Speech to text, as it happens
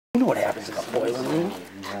know what happens in the boiler room.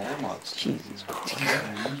 Jesus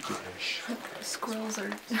Christ. Squirrels are...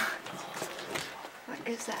 What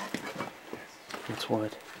is that? It's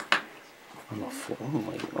what? On the floor.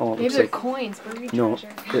 Oh, it Maybe looks they're like coins, buried no.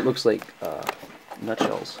 treasure. It looks like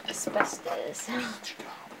nutshells. Asbestos.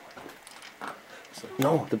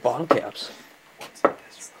 No, the bottle caps.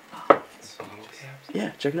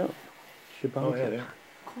 Yeah, check it out. The bottle caps.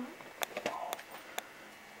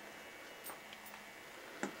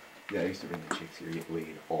 Yeah, I used to bring the chicks here, get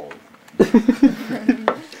laid all the How do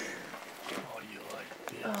you like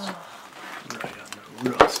this? Right on the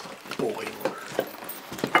rust boiler.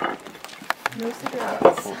 No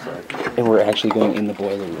cigarettes. And we're actually going in the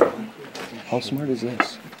boiler room. How smart is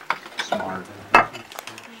this? smart.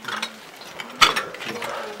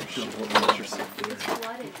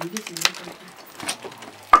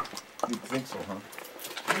 You'd think so, huh?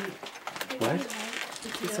 What?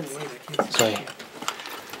 Sorry.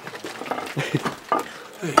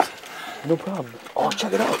 No problem. Oh,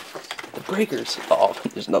 check it out. The breakers. Oh,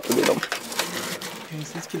 there's nothing in them.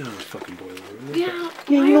 Guys, let's get out of the fucking boiler room. Yeah,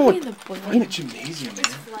 Yeah, why you know are what? we in the boiler? In the gymnasium,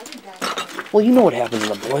 man. Well, you know what happens in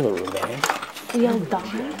the boiler room, man. We all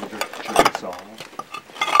die.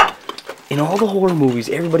 In all the horror movies,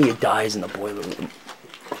 everybody dies in the boiler room.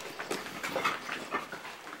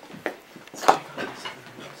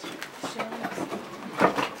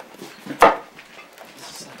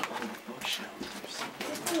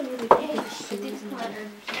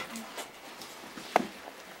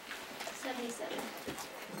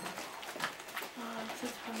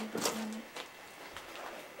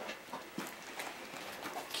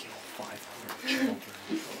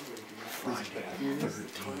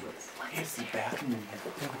 It's the bathroom in here.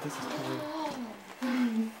 Yeah, but this is totally...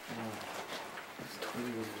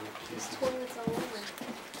 There's toilets all over.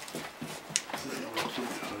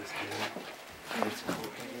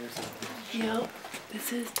 Yep,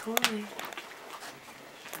 this is totally.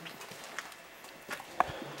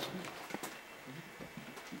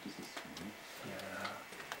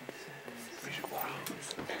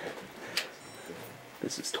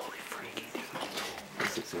 This is totally freaky, dude.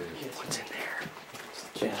 What's in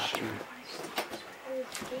there? Bathroom.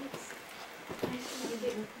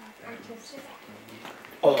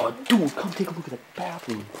 Oh, dude, come take a look at the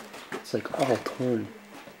bathroom. It's like all torn.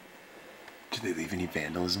 Did they leave any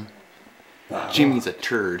vandalism? Jimmy's a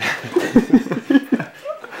turd.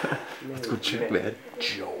 Let's go check, man.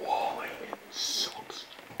 Joe Wally sucks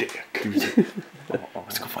dick.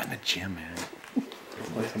 Let's go find the gym, man.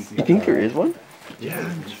 You think there is one?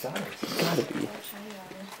 Yeah. Gotta be.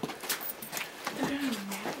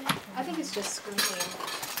 I think it's just squinting.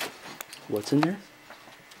 What's in there?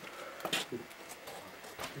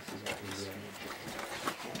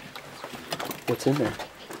 What's in there?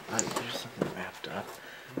 There's something wrapped up,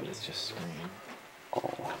 but it's just screen. Oh.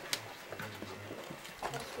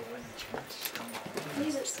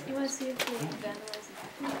 You want to see if we vandalize it?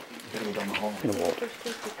 Gotta go down the hall. In a wall. We're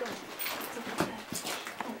supposed to go.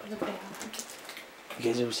 The bathroom. You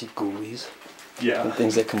guys ever see ghoulies? Yeah. The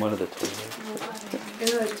things that come out of the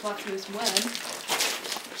toilet. Ew, I just walked through this web.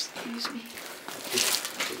 Excuse me.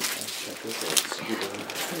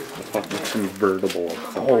 The fucking convertible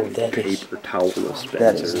Oh, that is, paper towel that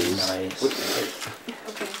dispensers. is nice. Okay.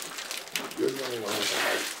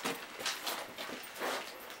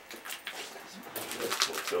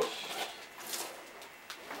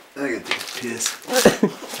 I gotta take a piss.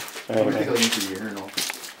 All right, Take a man. look into the urinal.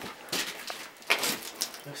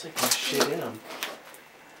 Looks like there's shit in them.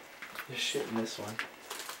 There's shit in this one.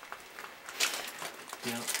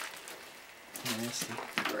 Yep. Nasty.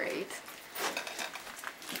 Great.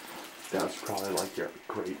 That's probably like your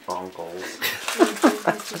great uncles.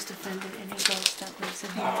 It's just offended any ghost that lives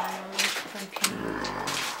in here from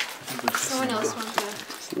Peanut. Someone else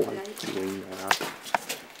wants to. Like doing that.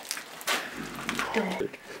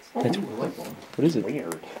 That's, what is it?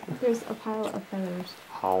 Weird. There's a pile of feathers.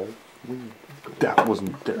 How weird. That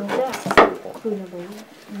wasn't there. Clue number one.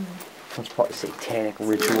 That's probably satanic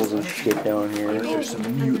rituals and shit down here. There's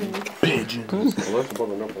some mutant pigeons. Well, that's about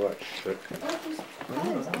enough of that shit.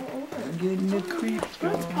 I'm getting the creeps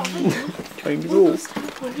going. Time to go.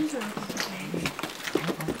 What is it? I'm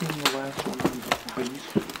the last one on the place.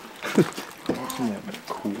 Watching that, but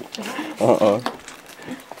cool.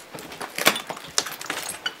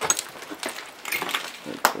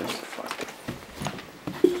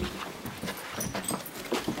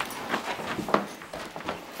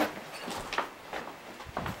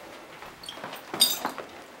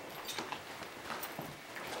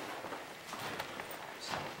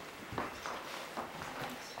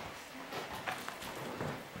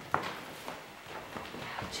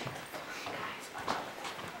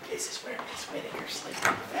 This is where Miss Whittaker slipped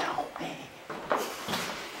and fell. Hey.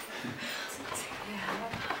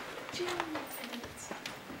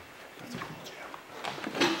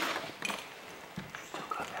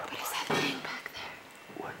 What is that thing back there?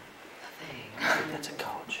 What? The thing. That's a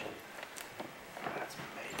couch. That's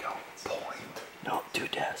mega point. No, 2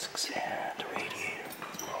 desks and a radiator.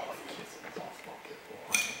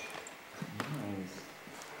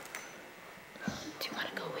 Do you want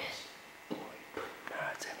to go in?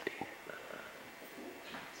 Nah, it's empty.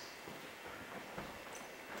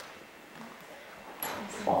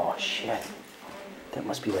 Oh shit. That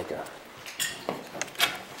must be like a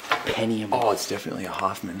penny. Oh, it's definitely a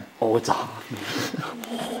Hoffman. Oh, it's a Hoffman.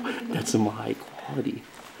 Oh, that's some high quality.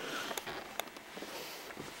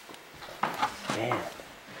 Man.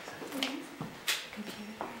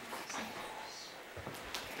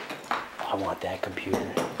 I want that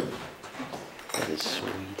computer. That is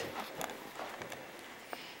sweet.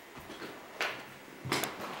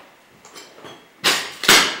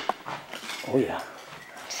 Oh yeah.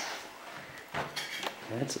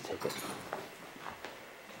 That's a ticket.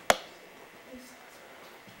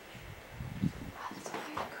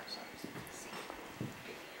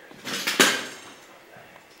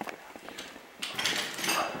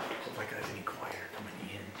 If I got any quieter coming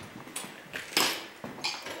in.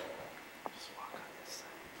 Just walk on this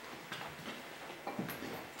side.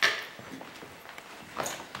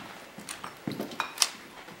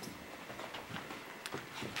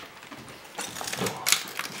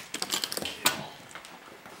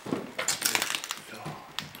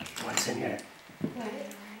 What's in there?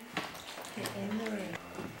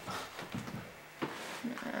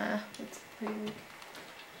 It's pretty.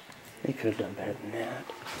 They could have done better than that.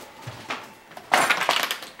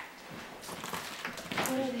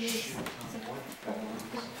 What are these?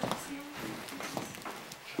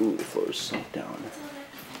 Ooh, the floor's sunk down.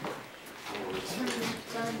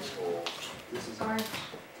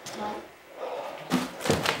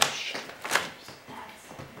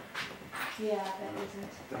 Yeah, that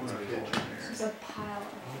isn't. There's a pile of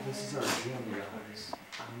This is our gym, guys.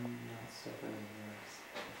 I'm not stepping in this.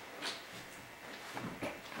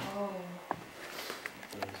 Oh.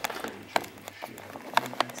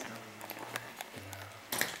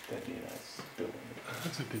 That'd be a nice building.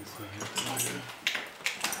 That's a big size.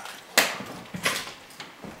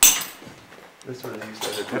 This one is used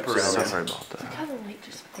as a Sorry pepperoni. about that. How the light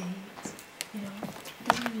just fades, you know? It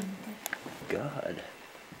doesn't even God.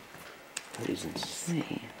 That is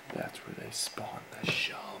insane. That's where they spawn the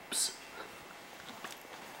shubs.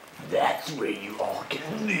 That's where you all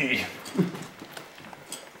get me.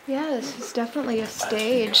 Yeah, this is definitely a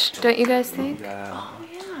stage, don't you guys think? Yeah. Oh,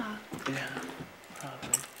 yeah. Yeah,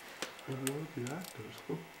 probably.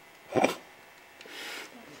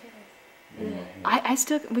 I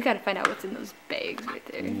still, we gotta find out what's in those bags right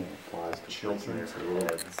there. Children's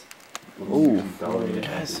heads. Ooh.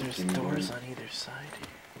 Guys, there's doors on either side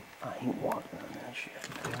I ain't walking on that shit.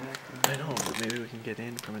 here. I know, but maybe we can get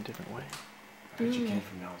in from a different way. I bet you came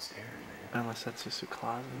from downstairs. Unless that's just a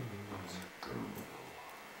closet.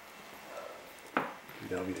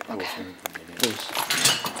 That'll be the coolest Okay. thing we can get in.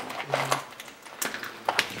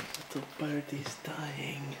 The birdie's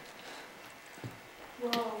dying.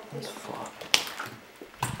 Whoa. That's fucked.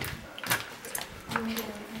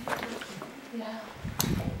 Yeah.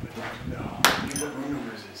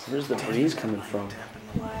 Where's the breeze coming from?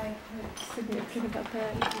 Why? What's significant about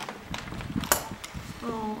that?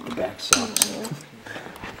 Oh. The back sucks.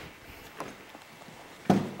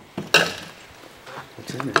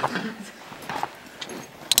 What's in there?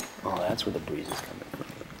 Oh, that's where the breeze is coming from.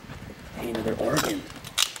 Hey, another organ.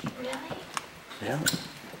 Really? Yeah.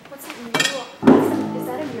 What's that mural? Is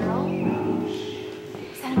that a mural?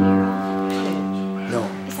 Is that a mural? No,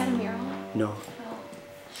 Is that a mural? no. Oh.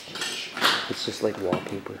 It's just like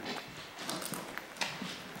wallpaper.